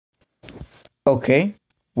Okay,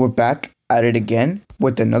 we're back at it again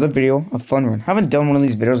with another video of Fun Run. Haven't done one of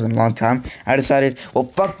these videos in a long time. I decided, well,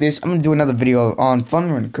 fuck this. I'm gonna do another video on Fun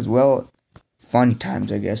Run because, well, fun times,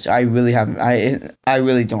 I guess. I really haven't. I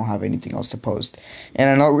really don't have anything else to post. And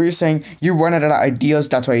I know what you're saying. You run out of ideas.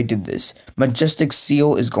 That's why you did this. Majestic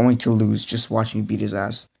Seal is going to lose. Just watch me beat his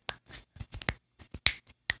ass.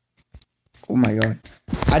 Oh my god.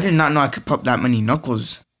 I did not know I could pop that many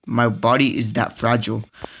knuckles. My body is that fragile.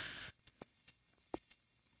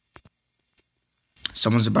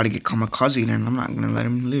 Someone's about to get kamikaze and I'm not gonna let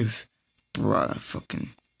him live. Bruh, fucking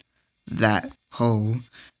that hoe.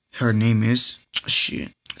 Her name is shit.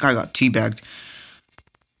 I got teabagged.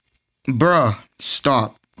 Bruh,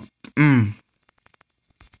 stop.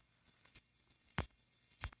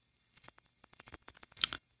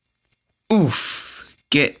 Oof.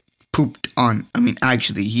 Get pooped on. I mean,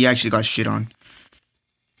 actually, he actually got shit on.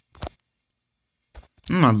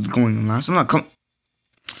 I'm not going last. I'm not coming.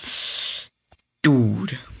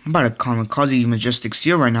 Dude, I'm about to kamikaze Majestic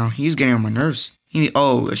Seal right now. He's getting on my nerves.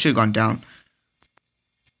 Oh, it should have gone down.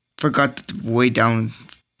 Forgot the way down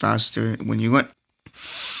faster when you went.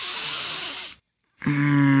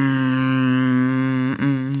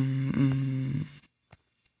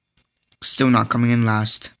 Still not coming in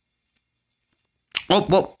last. Oh,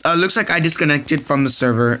 well, looks like I disconnected from the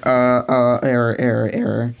server.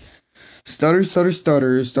 Error. Stutter.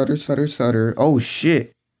 Oh,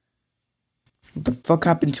 shit. What the fuck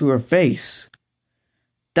happened to her face?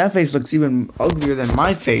 That face looks even uglier than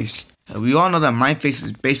my face. We all know that my face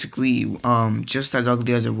is basically just as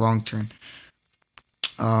ugly as a wrong turn.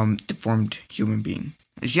 Deformed human being.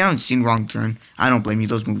 If you haven't seen Wrong Turn, I don't blame you.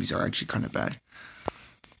 Those movies are actually kind of bad.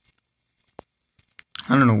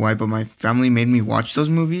 I don't know why, but my family made me watch those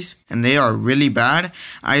movies, and they are really bad.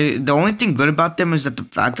 The only thing good about them is that the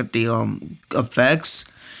fact that the effects,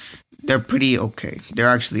 they're pretty okay. They're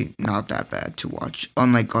actually not that bad to watch,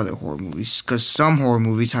 unlike other horror movies. Because some horror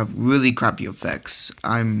movies have really crappy effects.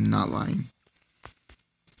 I'm not lying.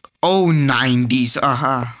 Oh, 90s.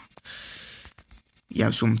 Aha. Yeah,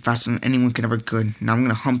 I'm swimming faster than anyone can ever could. Now I'm going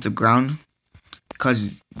to hump the ground.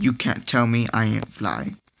 Because you can't tell me I ain't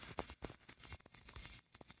fly.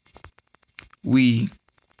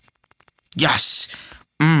 Yes.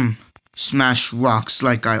 Smash rocks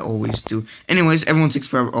like I always do. Anyways, everyone takes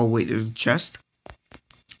forever. Oh, wait, there's a chest.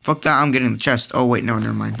 Fuck that, I'm getting the chest. Oh, wait, no,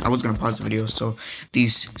 never mind. I was gonna pause the video so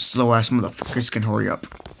these slow-ass motherfuckers can hurry up.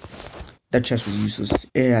 That chest was useless.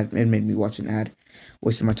 It made me watch an ad.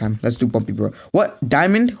 Wasting my time. Let's do Bumpy Bro. What?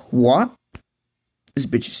 Diamond? What? This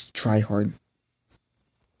bitch is try hard.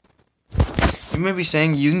 You may be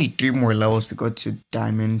saying you need 3 more levels to go to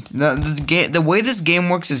Diamond. The way this game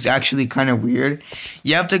works is actually kind of weird.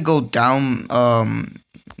 You have to go down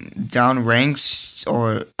ranks,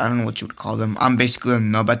 or I don't know what you would call them. I'm basically a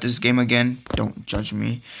nub at this game again. Don't judge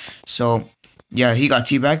me. So, yeah, he got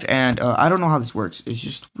teabagged, and I don't know how this works. It's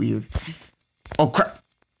just weird. Oh, crap.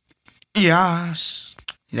 Yes.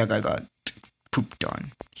 That guy got pooped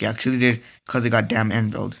on. He actually did, because he got damn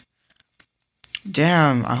anviled.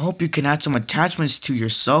 Damn, I hope you can add some attachments to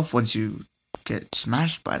yourself once you get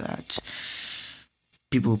smashed by that.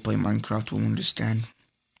 People who play Minecraft will understand.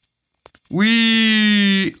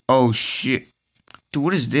 Oh shit. Dude,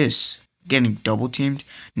 what is this? Getting double teamed?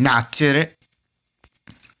 Not it.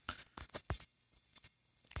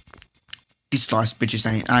 These lost bitches,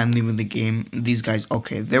 I'm leaving the game. These guys,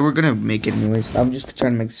 okay, they were gonna make it anyways. I'm just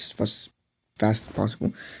trying to make this as fast as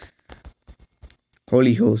possible.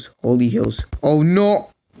 Holy hills. Oh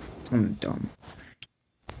no! I'm dumb.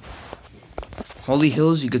 Holy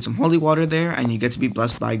hills, you get some holy water there, and you get to be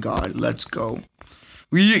blessed by God. Let's go.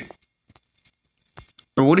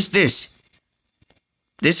 But what is this?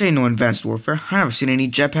 This ain't no Advanced Warfare. I haven't seen any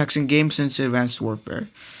jetpacks in games since Advanced Warfare.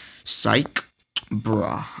 Psych.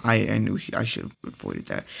 Bruh. I knew I should have avoided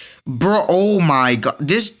that. Bruh, oh my god.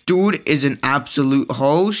 This dude is an absolute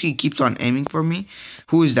hoe. He keeps on aiming for me.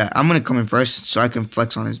 Who is that? I'm gonna come in first so I can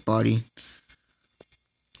flex on his body.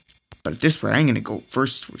 But at this rate, I ain't gonna go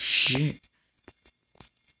first for shit.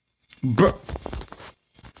 Bruh.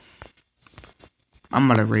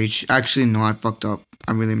 I'm about to rage. Actually, no, I fucked up.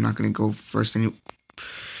 I really am not gonna go first anyway.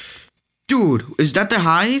 Dude, is that the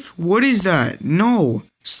hive? What is that? No.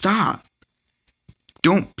 Stop.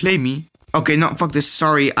 Don't play me. Okay, no, fuck this.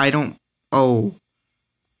 Sorry, I don't... Oh.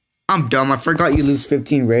 I'm dumb. I forgot you lose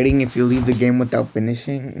 15 rating if you leave the game without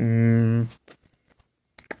finishing.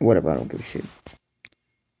 Whatever, I don't give a shit.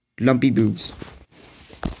 Lumpy boobs.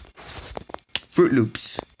 Fruit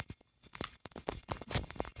Loops.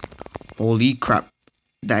 Holy crap.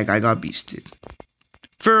 That guy got beasted.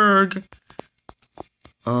 Ferg.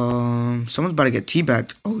 Someone's about to get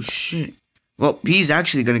teabagged. Oh shit. Well, he's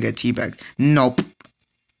actually gonna get teabagged. Nope.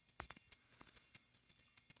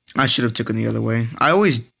 I should have taken the other way. I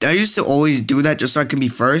used to always do that just so I can be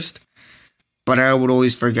first. But I would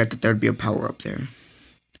always forget that there'd be a power up there.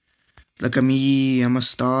 Look at me, I'm a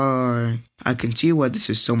star. I can see why this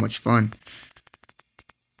is so much fun.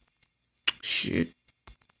 Shit.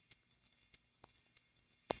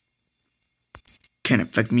 Can't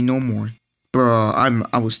affect me no more. Bruh,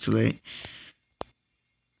 I was too late.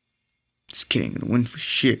 This kid ain't gonna win for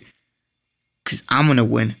shit. Cause I'm gonna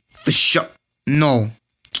win for sure. No.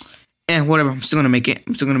 And whatever, I'm still gonna make it.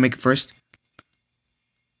 I'm still gonna make it first.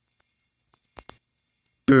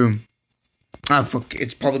 Boom. Ah, fuck.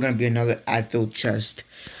 It's probably gonna be another ad-filled chest.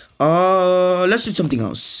 Let's do something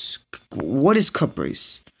else. What is cup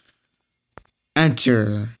race?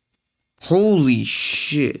 Enter. Holy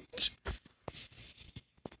shit.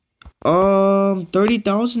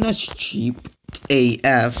 30,000? That's cheap.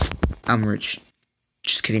 AF. I'm rich.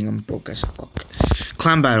 Just kidding, I'm broke as fuck.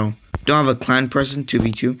 Clan battle. Don't have a clan person,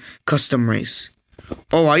 2v2. Custom race.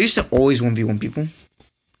 Oh, I used to always 1v1 people.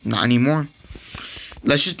 Not anymore.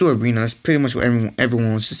 Let's just do arena. That's pretty much what everyone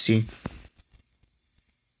wants to see.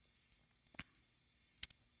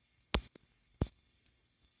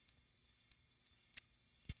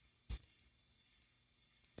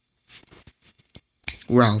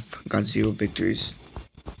 Ralph got 0 victories.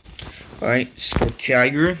 Alright, this is for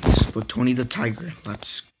Tiger. This is for Tony the Tiger.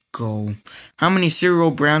 Let's go. How many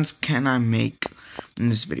cereal brands can I make in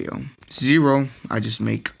this video? 0. I just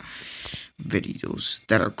make videos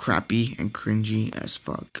that are crappy and cringy as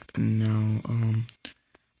fuck. No,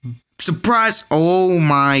 surprise! Oh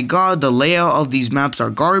my god, the layout of these maps are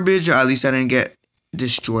garbage. At least I didn't get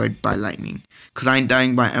destroyed by lightning. Cause I ain't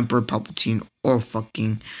dying by Emperor Palpatine or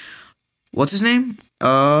fucking... What's his name?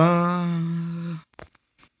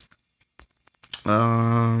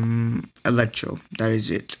 Electro. That is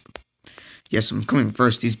it. Yes, I'm coming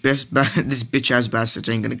first. This bitch ass bastards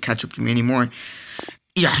ain't gonna catch up to me anymore.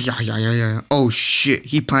 Yeah. Oh shit,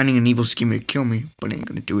 he planning an evil scheme to kill me, but ain't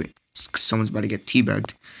gonna do it. Someone's about to get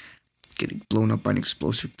teabagged. Getting blown up by an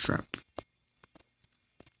explosive trap.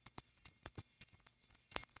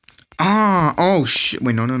 Oh shit.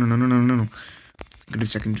 Wait, no. I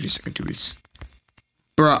can do this.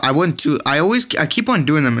 Bruh, I keep on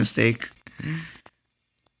doing the mistake.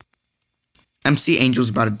 MC Angel's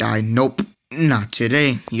about to die. Nope. Not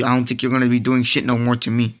today. I don't think you're gonna be doing shit no more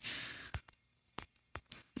to me.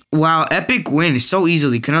 Wow, epic win so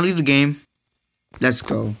easily. Can I leave the game? Let's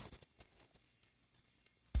go.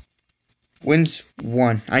 Wins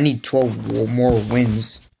 1. I need 12 more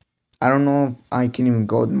wins. I don't know if I can even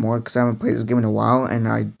go more because I haven't played this game in a while and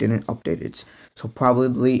I didn't update it. So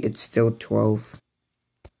probably it's still 12.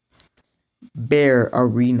 Bear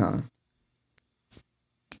Arena.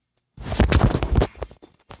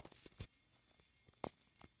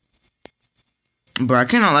 Bro, I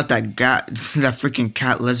cannot let that freaking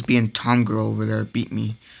cat lesbian Tom girl over there beat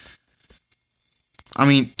me. I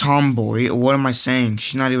mean, tomboy. What am I saying?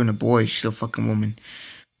 She's not even a boy. She's a fucking woman.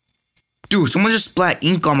 Dude, someone just splat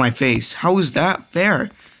ink on my face. How is that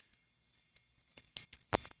fair?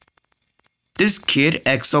 This kid,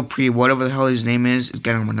 Exo Pre, whatever the hell his name is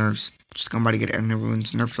getting on my nerves. Just I'm about to get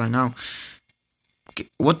everyone's nerves right now. Okay,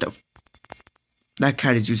 what the? That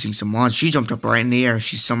cat is using some mods. She jumped up right in the air.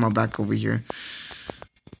 She's somehow back over here.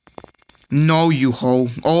 No, you hoe.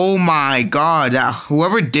 Oh my god.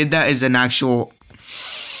 Whoever did that is an actual...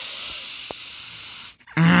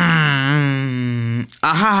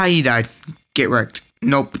 Aha, he died. Get wrecked.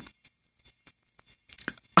 Nope.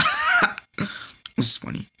 This is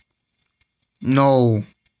funny. No.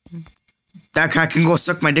 That cat can go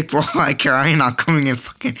suck my dick for all I care. I ain't not coming in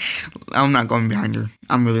fucking... I'm not going behind her.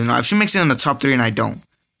 I'm really not. If she makes it in the top 3 and I don't,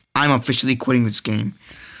 I'm officially quitting this game.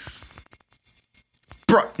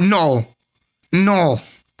 Bro, no. No.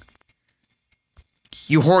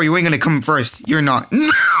 You whore, you ain't gonna come first. You're not. No!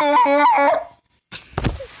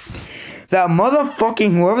 That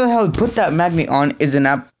motherfucking whoever the hell put that magnet on is an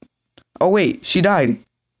app. Oh wait, she died.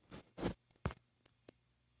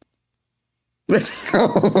 Let's go.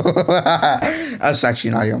 That's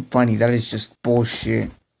actually not even funny. That is just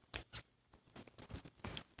bullshit.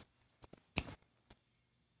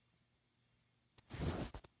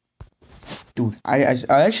 Dude, I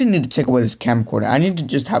actually need to take away this camcorder. I need to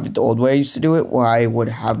just have it the old way I used to do it, where I would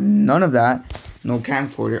have none of that. No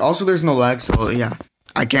camcorder. Also, there's no lag, so yeah.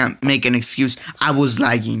 I can't make an excuse. I was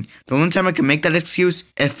lagging. The only time I can make that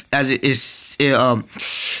excuse if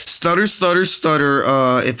stutter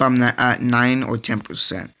if I'm at 9 or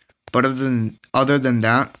 10%. But other than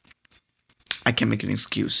that, I can't make an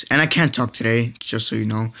excuse. And I can't talk today, just so you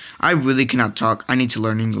know. I really cannot talk. I need to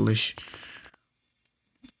learn English.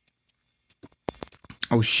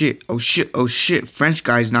 Oh shit, oh shit, oh shit. French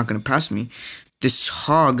guy is not gonna pass me. This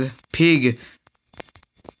pig,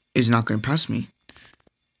 is not gonna pass me.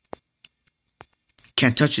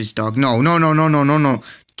 Can't touch this dog. No, no, no, no, no, no, no.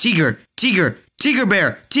 Tiger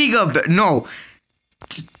bear, no.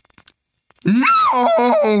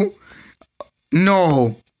 No!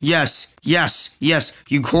 No! Yes!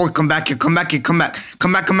 You whore, come back here! Come back!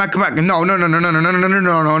 No!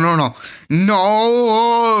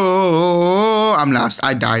 No! I'm lost.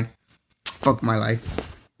 I died. Fuck my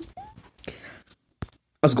life.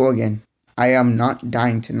 Let's go again. I am not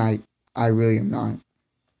dying tonight. I really am not.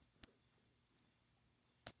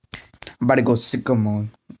 I'm about to go sicko mode.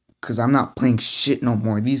 Cause I'm not playing shit no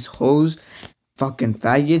more. These hoes, fucking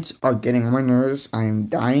faggots, are getting on my nerves. I am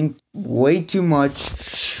dying way too much.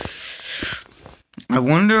 I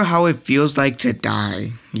wonder how it feels like to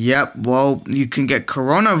die. Yep, well, you can get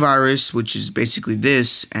coronavirus, which is basically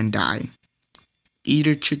this, and die. Eat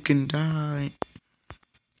a chicken, die.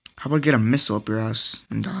 How about get a missile up your ass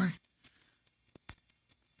and die?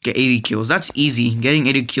 Get 80 kills. That's easy. Getting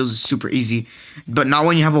 80 kills is super easy. But not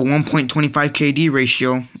when you have a 1.25 KD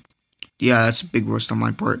ratio. Yeah, that's a big roast on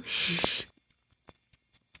my part.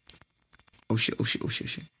 Oh shit.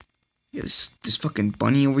 Yeah, this fucking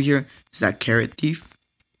bunny over here. Is that carrot thief?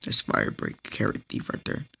 That's fire break. Carrot thief right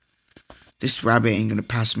there. This rabbit ain't gonna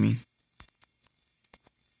pass me.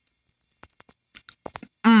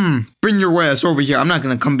 Bring your ass over here. I'm not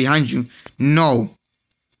gonna come behind you. No.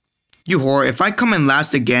 You whore. If I come in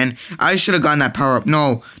last again, I should have gotten that power up.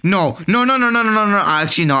 No.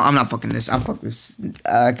 Actually, no. I'm not fucking this. I'll fuck this.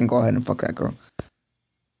 I can go ahead and fuck that girl.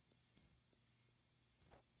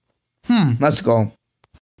 Let's go.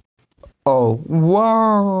 Oh,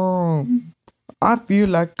 wow. I feel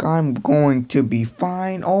like I'm going to be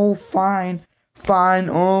fine. Oh, fine.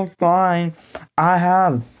 Oh, fine. I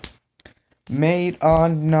have made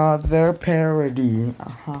another parody.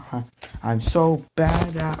 I'm so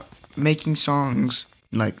bad at making songs.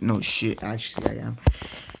 Like, no shit, actually I am.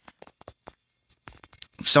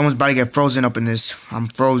 Someone's about to get frozen up in this. I'm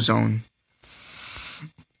frozen.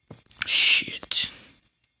 Shit.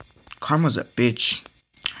 Karma's a bitch.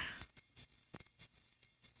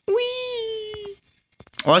 Whee!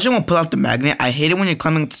 Oh, I just want to pull out the magnet. I hate it when you're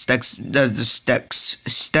climbing up the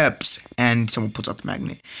steps and someone pulls out the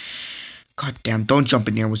magnet. God damn, don't jump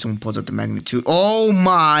in here when someone pulls out the magnet too. Oh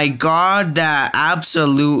my god, that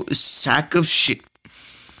absolute sack of shit.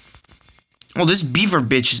 Oh, this beaver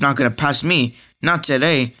bitch is not gonna pass me. Not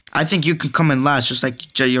today. I think you can come in last, just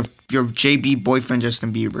like your JB boyfriend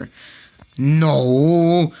Justin Bieber.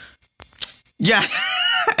 No.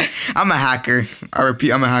 Yes. I'm a hacker. I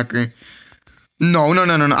repeat, I'm a hacker. No.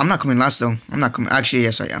 I'm not coming last though. I'm not coming. Actually,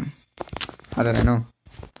 yes, I am. How did I know?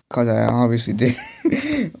 Because I obviously did.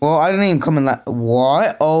 Well, I didn't even come in last.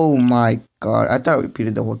 What? Oh my god. I thought I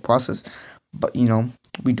repeated the whole process. But, you know,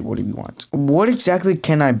 we do whatever we want. What exactly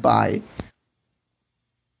can I buy?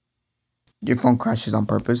 Your phone crashes on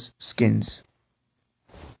purpose. Skins.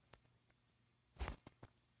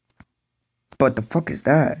 But the fuck is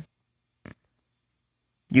that?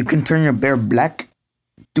 You can turn your bear black?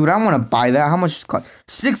 Dude, I want to buy that. How much does it cost?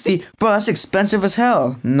 60? Bro, that's expensive as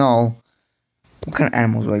hell. No. What kind of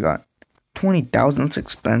animals do I got? 20,000? That's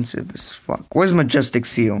expensive as fuck. Where's Majestic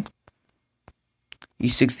Seal?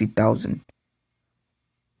 He's 60,000.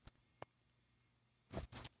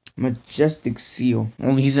 Majestic Seal.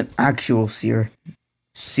 Only he's an actual seer.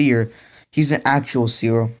 He's an actual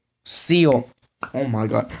seal. Oh my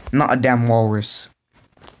god. Not a damn walrus.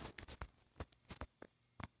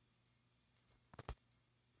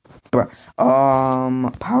 Bruh.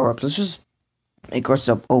 Power ups. Let's just make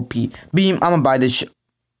ourselves OP. Beam, I'm gonna buy this shit.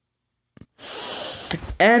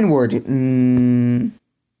 N-word.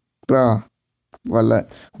 Bruh.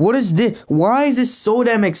 What is this? Why is this so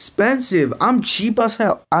damn expensive? I'm cheap as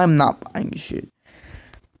hell. I'm not buying this shit.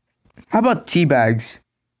 How about tea bags?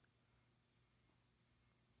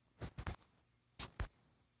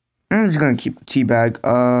 I'm just gonna keep the tea bag.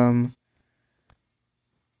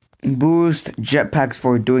 Boost jetpacks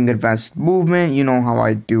for doing advanced movement. You know how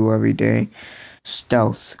I do every day.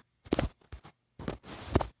 Stealth.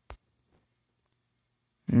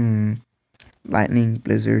 Lightning,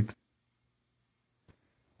 blizzard.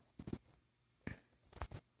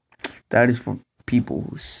 That is for people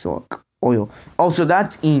who suck. Oil. Oh, so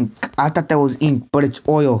that's ink. I thought that was ink, but it's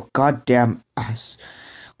oil. Goddamn ass.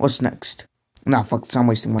 What's next? Nah, fuck this. I'm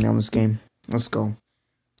wasting money on this game. Let's go.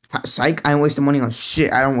 Psych, I ain't wasting money on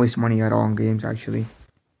shit. I don't waste money at all on games, actually.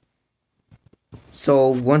 So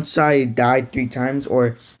once I die 3 times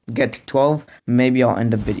or get to 12, maybe I'll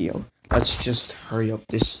end the video. Let's just hurry up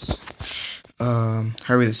this.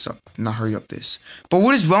 Hurry this up. Not hurry up this. But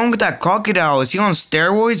what is wrong with that crocodile? Is he on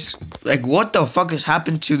steroids? Like, what the fuck has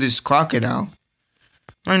happened to this crocodile?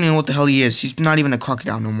 I don't even know what the hell he is. He's not even a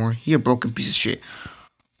crocodile no more. He a broken piece of shit.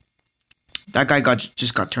 That guy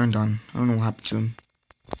just got turned on. I don't know what happened to him.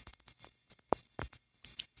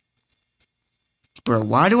 Bro,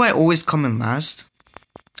 why do I always come in last?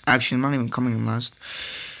 Actually, I'm not even coming in last.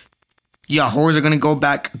 Yeah, whores are gonna go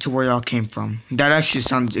back to where y'all came from. That actually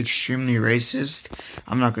sounds extremely racist.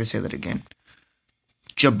 I'm not gonna say that again.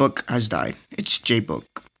 J-Book has died. It's J-Book.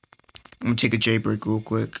 I'm gonna take a J-break real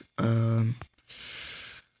quick.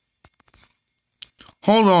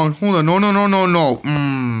 Hold on. No.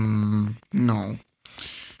 No.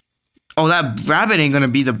 Oh, that rabbit ain't gonna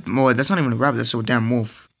be the... Oh, that's not even a rabbit. That's a damn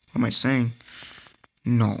wolf. What am I saying?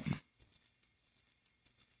 No.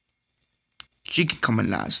 She can come in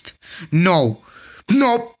last. No.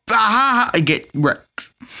 No. I get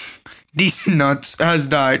wrecked. These nuts has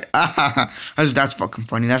died. That's fucking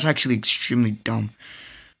funny. That's actually extremely dumb.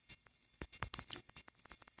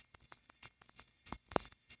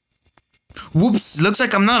 Whoops. Looks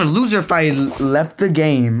like I'm not a loser if I left the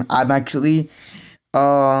game. I'm actually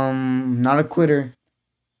not a quitter.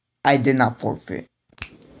 I did not forfeit.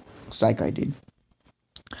 Psych, I did.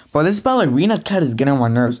 But this ballerina cat is getting on my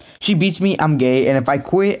nerves. She beats me, I'm gay. And if I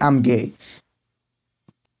quit, I'm gay.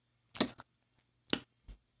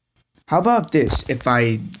 How about this? If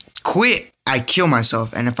I quit, I kill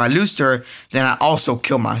myself. And if I lose to her, then I also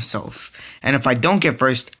kill myself. And if I don't get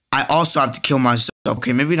first, I also have to kill myself.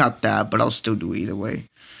 Okay, maybe not that, but I'll still do it either way.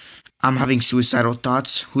 I'm having suicidal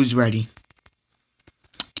thoughts. Who's ready?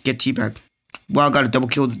 Get teabag. Wow, I got a double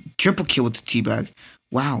kill, triple kill with the teabag.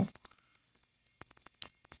 Wow.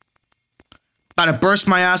 Gotta burst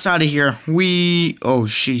my ass out of here. Oh,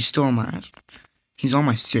 shit, he's still on my ass. He's on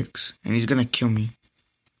my 6, and he's gonna kill me.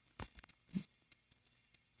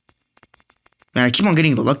 Man, I keep on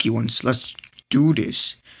getting the lucky ones. Let's do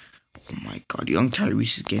this. Oh my god, young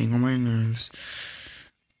Tyrese is getting on my nerves.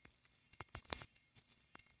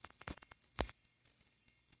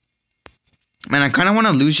 Man, I kind of want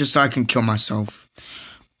to lose just so I can kill myself.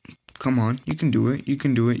 Come on, you can do it. You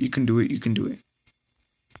can do it. You can do it. You can do it.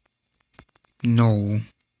 No.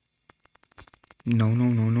 No.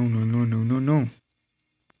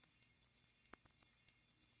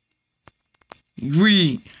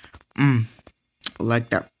 Like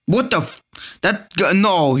that. What the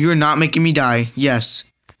no, you're not making me die. Yes.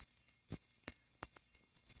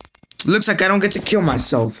 Looks like I don't get to kill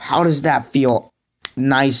myself. How does that feel?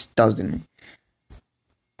 Nice, doesn't it?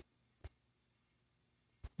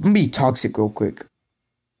 I'm gonna be toxic real quick.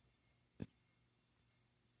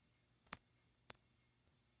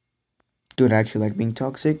 Dude, I actually like being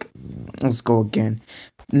toxic. Let's go again.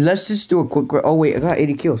 Let's just do a quick... Oh, wait. I got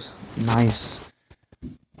 80 kills. Nice.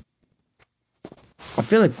 I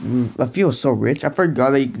feel so rich. I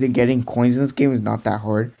forgot that getting coins in this game is not that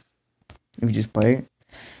hard. If you just play it.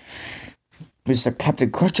 Mr. Captain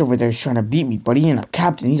Crutch over there is trying to beat me, but he ain't a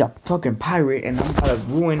captain. He's a fucking pirate, and I'm about to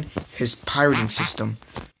ruin his pirating system.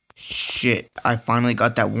 Shit. I finally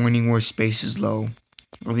got that warning where space is low.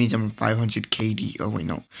 That means I'm 500 KD. Oh, wait,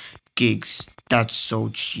 no. Gigs. That's so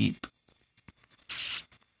cheap.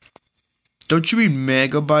 Don't you mean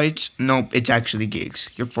megabytes? Nope, it's actually gigs.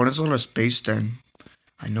 Your phone is out of space then.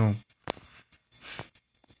 I know.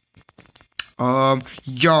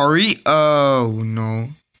 Yari. Oh no.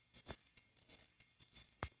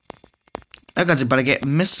 That guy's about to get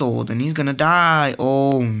missiled and he's gonna die.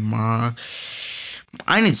 Oh my.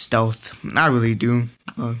 I need stealth. I really do.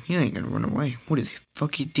 He ain't gonna run away. What the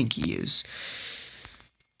fuck you think he is?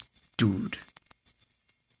 Dude.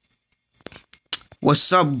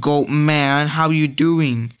 What's up, goat man? How you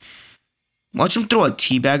doing? Watch him throw a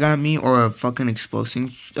teabag at me or a fucking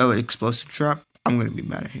explosive trap. I'm gonna be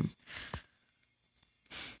mad at him.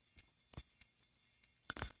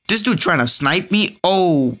 This dude trying to snipe me.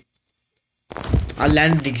 Oh, I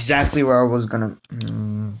landed exactly where I was gonna.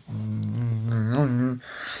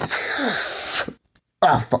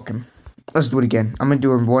 Ah, fuck him. Let's do it again. I'm gonna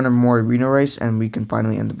do one or more arena race, and we can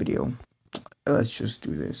finally end the video. Let's just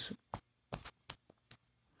do this.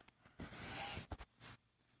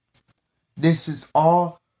 This is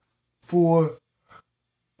all for...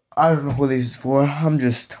 I don't know who this is for. I'm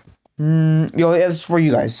just... Yo, yeah, this is for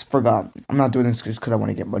you guys. Forgot. I'm not doing this just because I want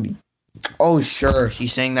to get money. Oh, sure.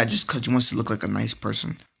 He's saying that just because he wants to look like a nice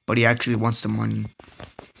person. But he actually wants the money.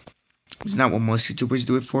 Isn't that what most YouTubers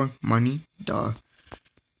do it for? Money? Duh.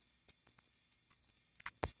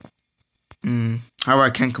 However, I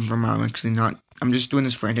can't confirm I'm actually not. I'm just doing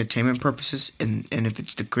this for entertainment purposes, and if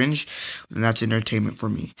it's the cringe, then that's entertainment for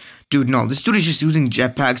me. Dude, no, this dude is just using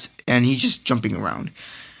jetpacks, and he's just jumping around.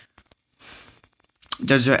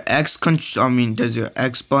 Does your does your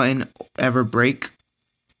X button ever break,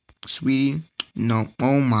 sweetie? No.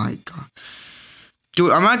 Oh my god.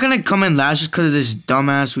 Dude, I'm not gonna come in last just because of this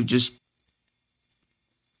dumbass who just...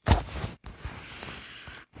 I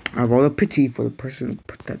roll a pity for the person who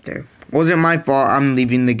put that there. Wasn't my fault. I'm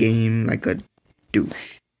leaving the game like a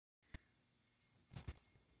douche.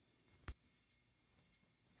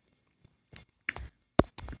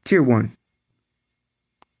 Tier 1.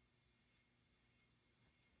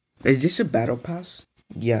 Is this a battle pass?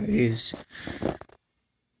 Yeah, it is.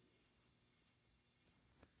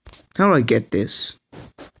 How do I get this?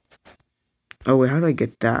 Oh wait, how do I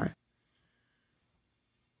get that?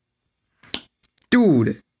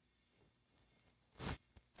 Dude!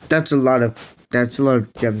 That's a lot of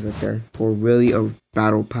gems right there for really a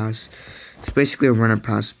battle pass. It's basically a runner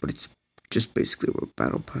pass, but it's just basically a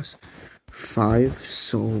battle pass. 5,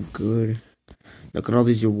 so good. Look at all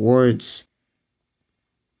these rewards.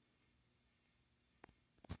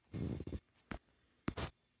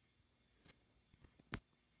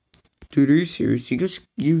 Dude, are you serious?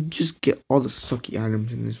 You just get all the sucky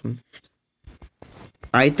items in this one.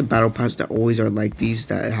 I hate the battle pass that always are like these,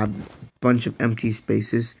 that have a bunch of empty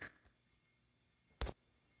spaces.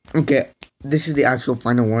 Okay, this is the actual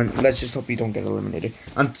final one. Let's just hope you don't get eliminated.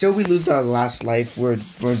 Until we lose our last life, we're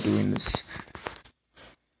doing this.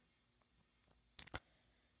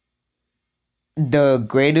 The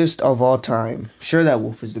greatest of all time. Sure, that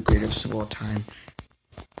wolf is the greatest of all time.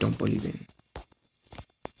 Don't believe it.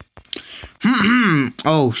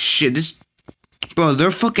 Oh shit, this... Bro, they're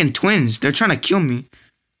fucking twins. They're trying to kill me.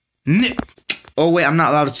 Oh wait, I'm not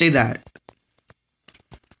allowed to say that.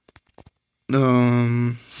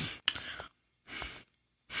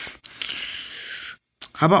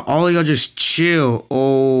 How about all of y'all just chill?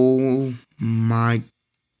 Oh my...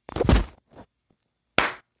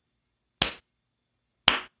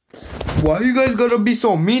 Why you guys gotta be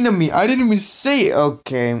so mean to me? I didn't even say it.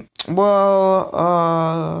 Okay.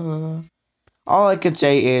 Well, all I could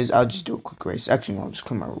say is I'll just do a quick race. Actually, no, I'll just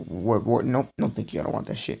come out. Nope, no thank you. I don't want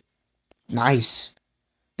that shit. Nice.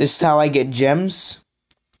 This is how I get gems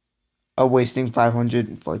of wasting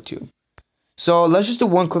 500 for 2. So let's just do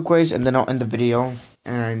one quick race and then I'll end the video.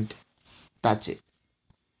 And that's it.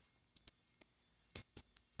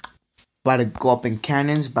 About to go up in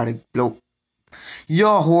cannons. About to blow.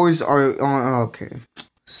 Your whores are okay.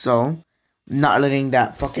 So, not letting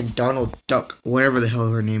that fucking Donald Duck, whatever the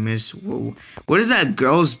hell her name is. Whoa. What is that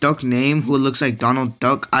girl's duck name who looks like Donald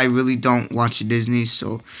Duck? I really don't watch Disney,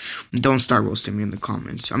 so don't start roasting me in the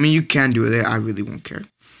comments. I mean, you can do it. I really won't care.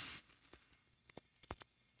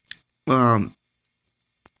 No.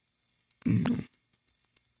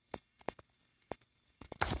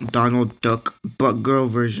 Donald Duck, but girl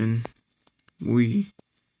version.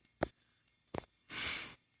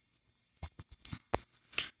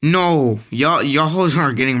 No, y'all hoes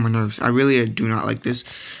are getting on my nerves. I really do not like this.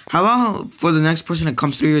 How about for the next person that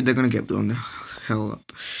comes through here, they're gonna get blown the hell up.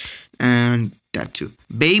 And that too.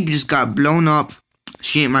 Babe just got blown up.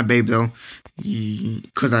 She ain't my babe though.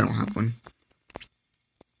 Cause I don't have one.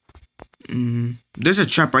 There's a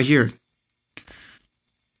trap right here.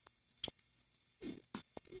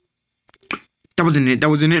 That wasn't it. That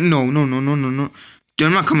wasn't it. No. Dude,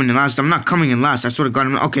 I'm not coming in last. I swear to God.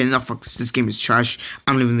 Okay, no, fuck this. This game is trash.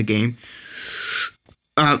 I'm leaving the game.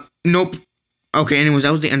 Nope. Okay, anyways,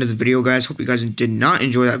 that was the end of the video, guys. Hope you guys did not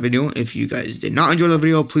enjoy that video. If you guys did not enjoy the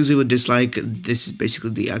video, please leave a dislike. This is basically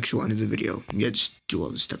the actual end of the video. Yeah, just do all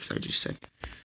the steps that I just said.